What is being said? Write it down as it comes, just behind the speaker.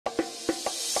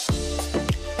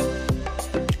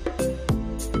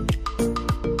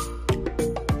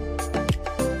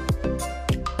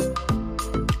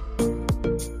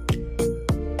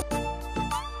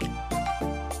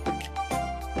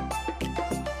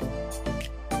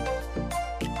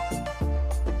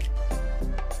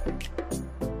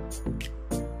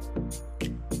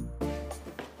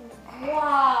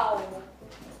Wow.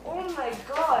 Oh my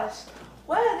gosh.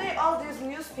 Why are there all these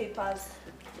newspapers?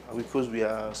 Because we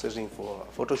are searching for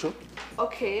a photo shoot.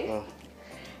 Okay.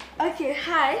 Okay,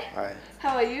 hi. Hi.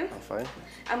 How are you? I'm fine.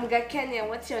 I'm Gakenya.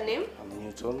 What's your name? I'm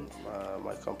Newton.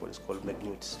 My company is called Make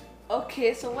Nudes.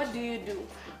 Okay, so what do you do?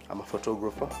 I'm a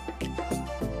photographer.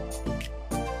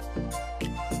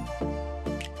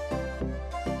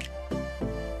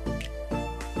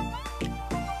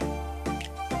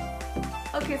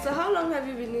 Okay, so how long have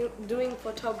you been doing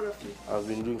photography? I've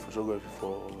been doing photography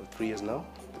for 3 years now.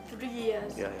 3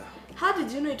 years? Yeah. How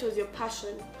did you know it was your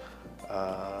passion?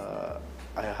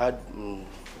 I had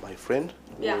my friend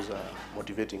who Yeah. was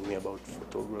motivating me about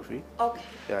photography. Okay.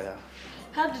 Yeah.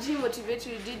 How did he motivate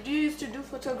you? Did you used to do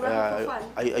photography for fun?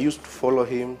 I used to follow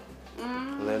him.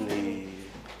 And then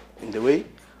in the way,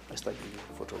 I started doing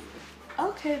photography.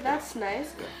 Okay, that's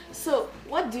nice. Yeah. So,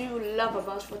 what do you love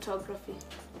about photography?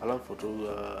 I love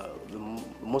the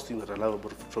most thing that I love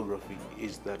about photography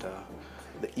is that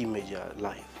the image are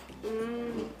live.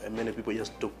 And many people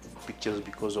just took pictures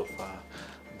because of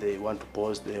they want to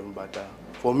post them, but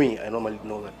for me, I normally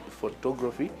know that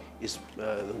photography is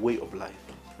the way of life.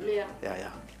 Yeah.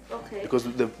 Yeah. Okay. Because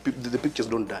the pictures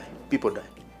don't die, people die.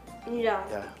 Yeah.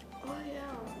 Yeah. Oh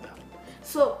yeah.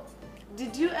 So,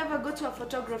 did you ever go to a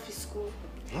photography school?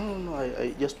 No,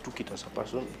 I just took it as a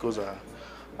passion because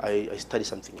I study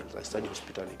something else. I study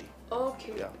hospitality.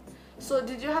 Okay. Yeah. So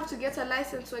did you have to get a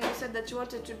license when you said that you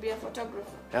wanted to be a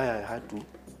photographer? Yeah, I had to.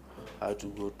 I had to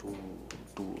go to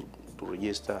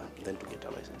register and then to get a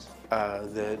license.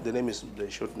 The name is the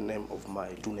short name of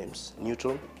my two names,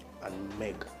 Newton and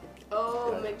Meg.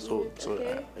 Oh, Yeah, Meg. so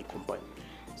Okay. I combine.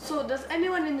 So does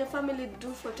anyone in your family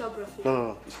do photography?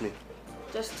 No, it's me.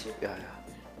 Just you? Yeah.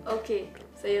 Okay.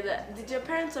 So did your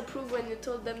parents approve when you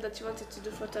told them that you wanted to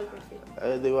do photography?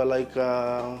 They were like,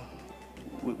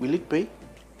 will it pay?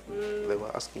 They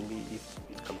were asking me if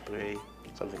it can pay,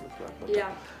 something like that. But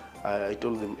Yeah. I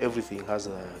told them everything has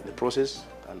the process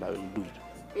and I will do it.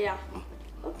 Yeah.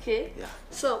 Okay. Yeah.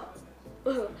 So,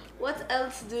 what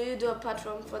else do you do apart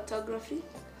from photography?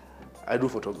 I do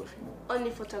photography.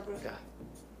 Only photography? Yeah.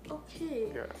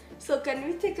 Okay. Yeah. So can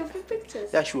we take a few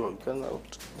pictures? Yeah, sure. You can.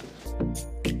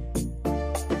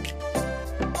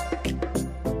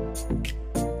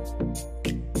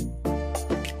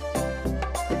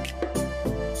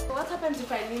 What happens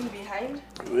if I lean behind?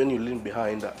 When you lean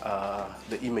behind,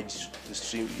 the image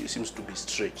seems to be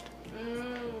stretched.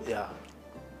 Yeah.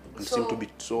 You seem to be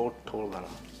so tall than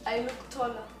I look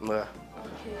taller. Yeah.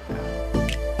 Okay.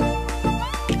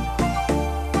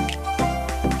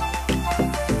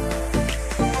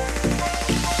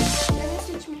 Can you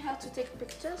teach me how to take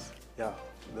pictures? Yeah.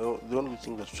 The only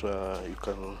thing that you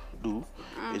can do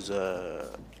is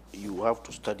you have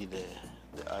to study the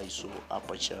ISO,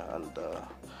 aperture,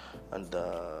 and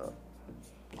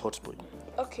hotspot.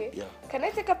 Okay. Yeah. Can I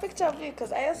take a picture of you?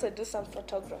 Because I also do some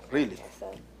photography. Really?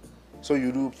 myself. So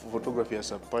you do photography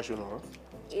as a passion, or?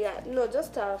 Yeah, no,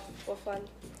 just for fun.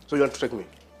 So you want to take me?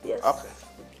 Yes. Okay.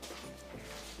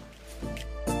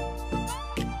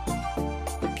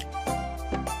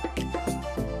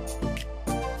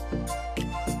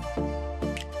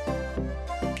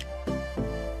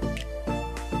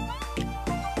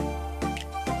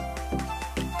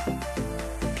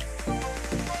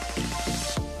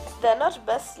 They're not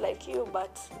best like you,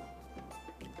 but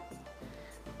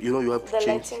You know, you have to The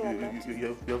change. lighting and that.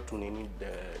 You have to name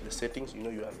the settings. You know,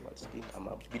 you are my skin. I'm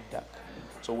a bit dark.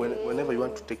 So whenever you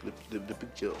want to take the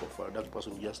picture of a dark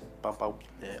person, you just pump out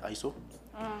the ISO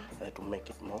to make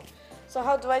it more. So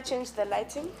how do I change the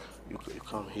lighting? You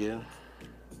come here,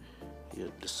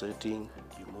 the setting.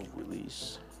 You move with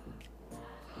this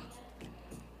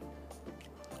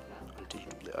until you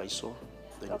do the ISO.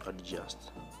 Then you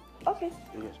adjust. Okay.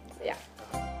 You get? Yeah.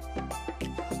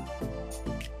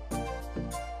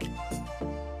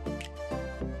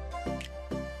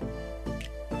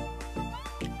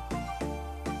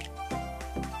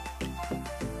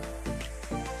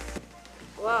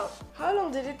 Wow. How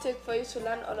long did it take for you to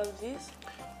learn all of these?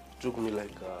 It took me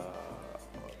like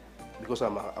because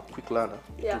I'm a quick learner.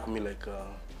 It Yeah. took me like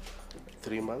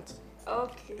 3 months.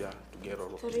 Okay. Yeah, to get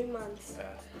all of 3 months.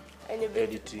 And you've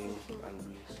editing and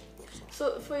doing.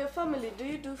 So for your family, do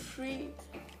you do free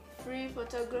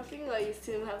photographing, or you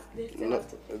still have they still have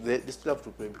to pay? They still have to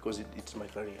pay because it's my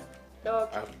career.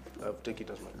 Okay. I've taken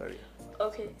it as my career.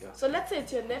 Okay. Yeah. So let's say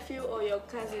it's your nephew or your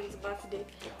cousin's birthday.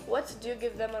 What do you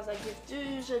give them as a gift? Do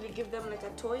you usually give them like a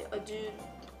toy, or do you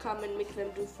come and make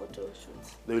them do photo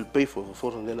shoots? They will pay for the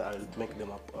photo and then I'll make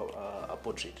them a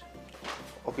portrait.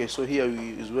 Okay, so here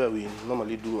is where we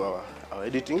normally do our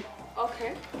editing.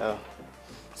 Okay.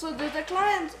 So do the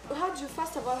clients, how do you,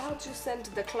 first of all, how do you send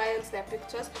the clients their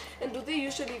pictures, and do they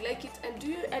usually like it, and do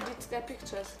you edit their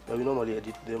pictures? We normally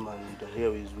edit them, and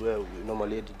here is where we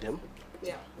normally edit them.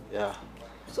 Yeah. Yeah.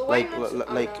 So why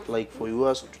Like not like for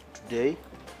yours today,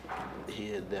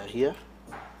 they're here.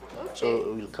 Okay.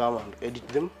 So we'll come and edit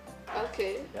them.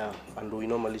 Okay. Yeah, and we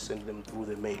normally send them through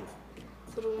the mail.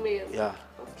 Through mail? Yeah.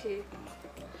 Okay.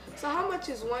 So how much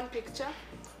is one picture?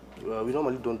 We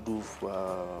normally don't do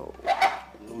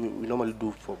we normally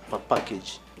do for per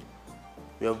package.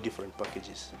 We have different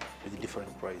packages with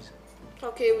different price.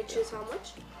 Okay, which is how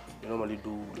much? We normally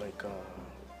do like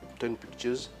 10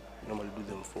 pictures. We normally do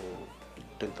them for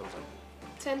 10,000.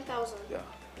 10,000? Yeah.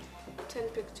 10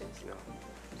 pictures? Yeah.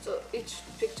 So each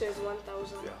picture is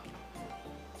 1,000? Yeah.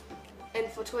 And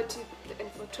for 20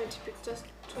 pictures,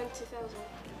 20,000?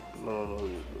 No.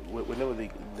 Whenever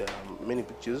there are many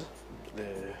pictures,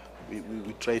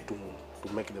 we try to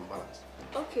make them balance.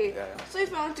 Okay. Yeah. So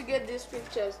if I want to get these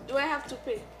pictures, do I have to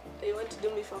pay? Or you want to do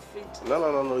me for free?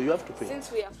 No. You have to pay.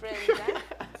 Since we are friends, huh?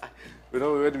 You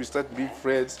know, when we start being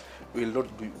friends, we'll not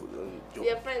do joke.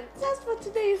 We are friends. Just for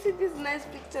today, you see these nice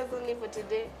pictures only for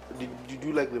today. Did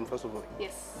you like them first of all?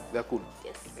 Yes. They're cool.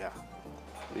 Yes. Yeah.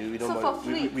 We So for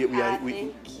free?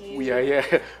 Thank you. We are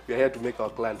here to make our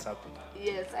clients happy.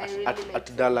 Yes, I really like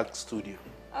at Dalak Studio.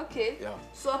 Okay. Yeah.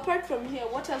 So apart from here,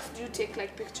 what else do you take,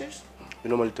 like pictures? We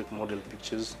normally take model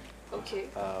pictures. Okay.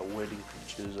 Wedding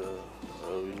pictures.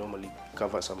 We normally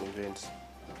cover some events.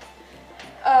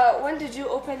 When did you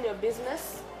open your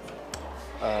business?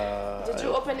 Did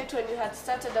you open it when you had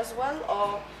started as well,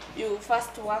 or you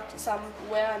first worked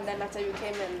somewhere and then after you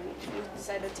came and you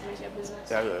decided to make your business?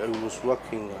 Yeah, I was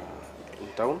working in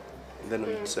town, and then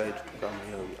we decided to come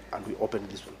here and we opened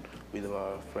this one with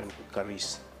our friend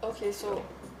Caris. Okay, so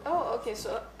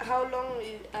so how long?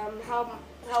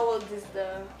 How old is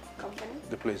the company?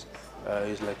 The place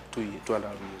is like 2.5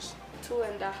 years.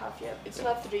 2.5 years. It's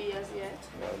not 3 years yet.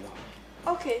 No.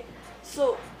 Okay,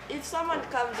 so if someone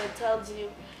comes and tells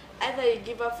you, either you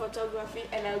give up photography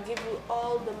and I'll give you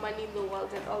all the money in the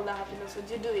world and all the happiness, would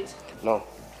you do it? No,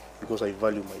 because I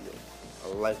value my job. I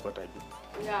like what I do.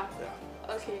 Yeah. Yeah.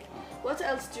 Okay. What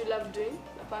else do you love doing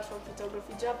apart from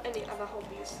photography? Do you have any other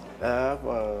hobbies? I have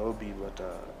a hobby, but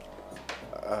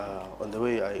on the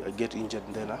way I get injured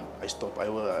and then I stop. I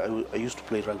used to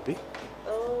play rugby.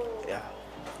 Oh. Yeah.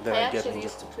 Then I get actually injured.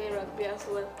 used to play rugby as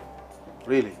well.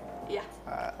 Really? Yeah.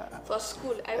 For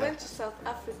school. I went to South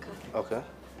Africa. Okay.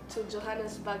 To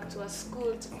Johannesburg to a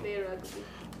school to play rugby.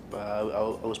 I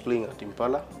was playing at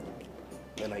Impala,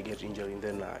 then I get injured and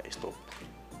then I stopped.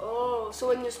 Oh, so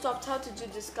when you stopped, how did you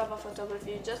discover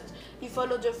photography? You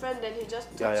followed your friend and he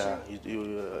just taught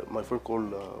you? My friend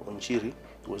called Onchiri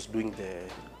was doing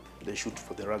the shoot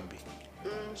for the rugby.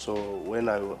 So when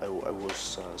I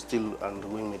was still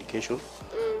undergoing medication,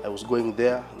 I was going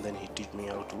there and then he taught me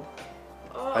how to.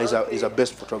 He's a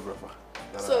best photographer.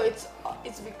 So it's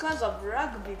because of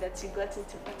rugby that you got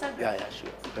into photography? Yeah, sure.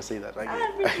 You can say that.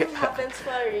 Everything happens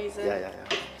for a reason. Yeah.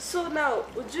 So now,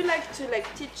 would you like to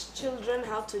teach children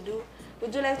how to do?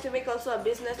 Would you like to make also a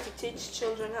business to teach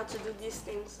children how to do these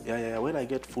things? Yeah. When I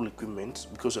get full equipment,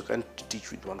 because I can't teach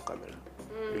with one camera.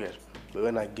 Yes. But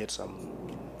when I get some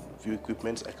few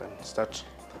equipments, I can start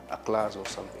a class or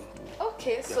something.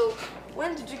 Okay, yeah. So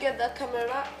when did you get that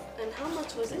camera and how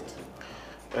much was it?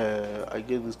 I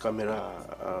get this camera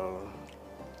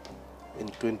in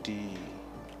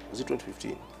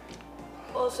 2015.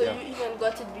 Oh, so you even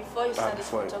got it before you started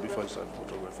photography? Before I started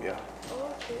photography, yeah.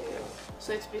 Okay. Yeah.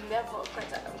 So it's been there for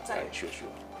quite a long time. Sure.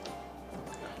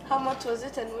 How much was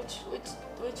it and which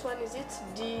one is it?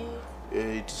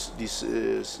 It's this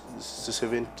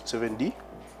 7D,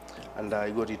 and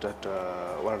I got it at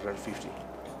 150.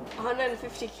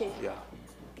 150K? Yeah.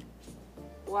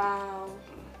 Wow.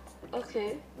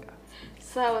 Okay.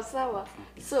 Sawa.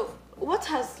 So, what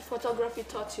has photography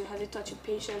taught you? Has it taught you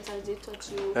patience? Has it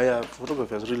taught you? Yeah.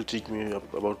 Photography has really taught me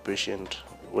about patience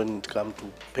when it comes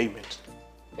to payment.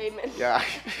 Payment? Yeah.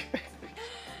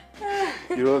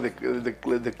 You know,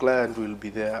 the client will be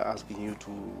there asking you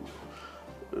to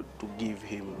give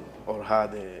him or her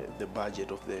the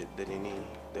budget of the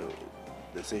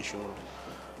session.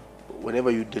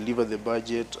 Whenever you deliver the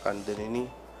budget and then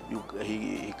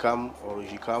he come or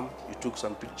she come, you took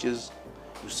some pictures,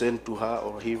 you send to her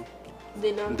or him.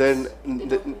 Then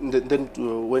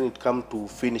when it comes to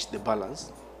finish the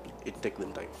balance, it takes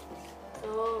them time.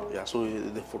 Oh. Yeah, so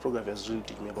the photography has really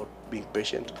taught me about being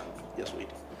patient and just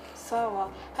waiting. So,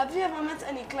 have you ever met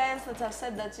any clients that have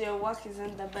said that your work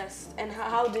isn't the best? And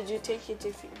how did you take it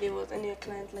if there was any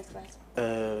client like that?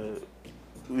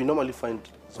 We normally find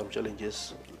some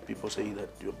challenges people say that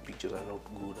your pictures are not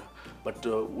good. But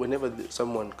whenever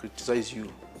someone criticizes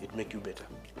you, it makes you better.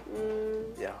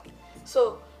 Yeah.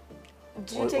 So,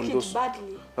 do you take it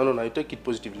badly? No, I take it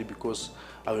positively because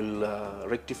I will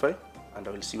rectify and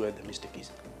I will see where the mistake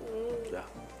is. Yeah.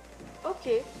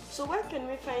 Okay, so where can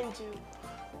we find you?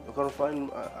 You can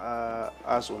find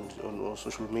us on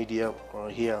social media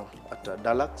here at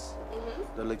Dalax,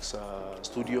 Dalax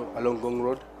studio along Gong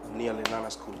Road near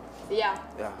Lenana School. Yeah.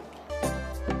 Yeah.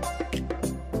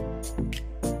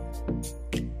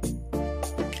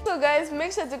 So guys,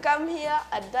 make sure to come here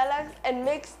at Dalax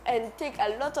and take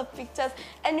a lot of pictures,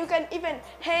 and you can even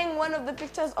hang one of the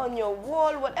pictures on your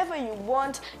wall, whatever you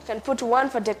want. You can put one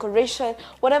for decoration,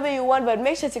 whatever you want, but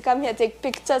make sure to come here, take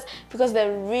pictures, because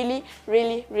they're really,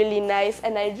 really, really nice,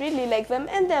 and I really like them,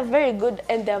 and they're very good,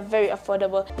 and they're very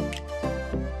affordable.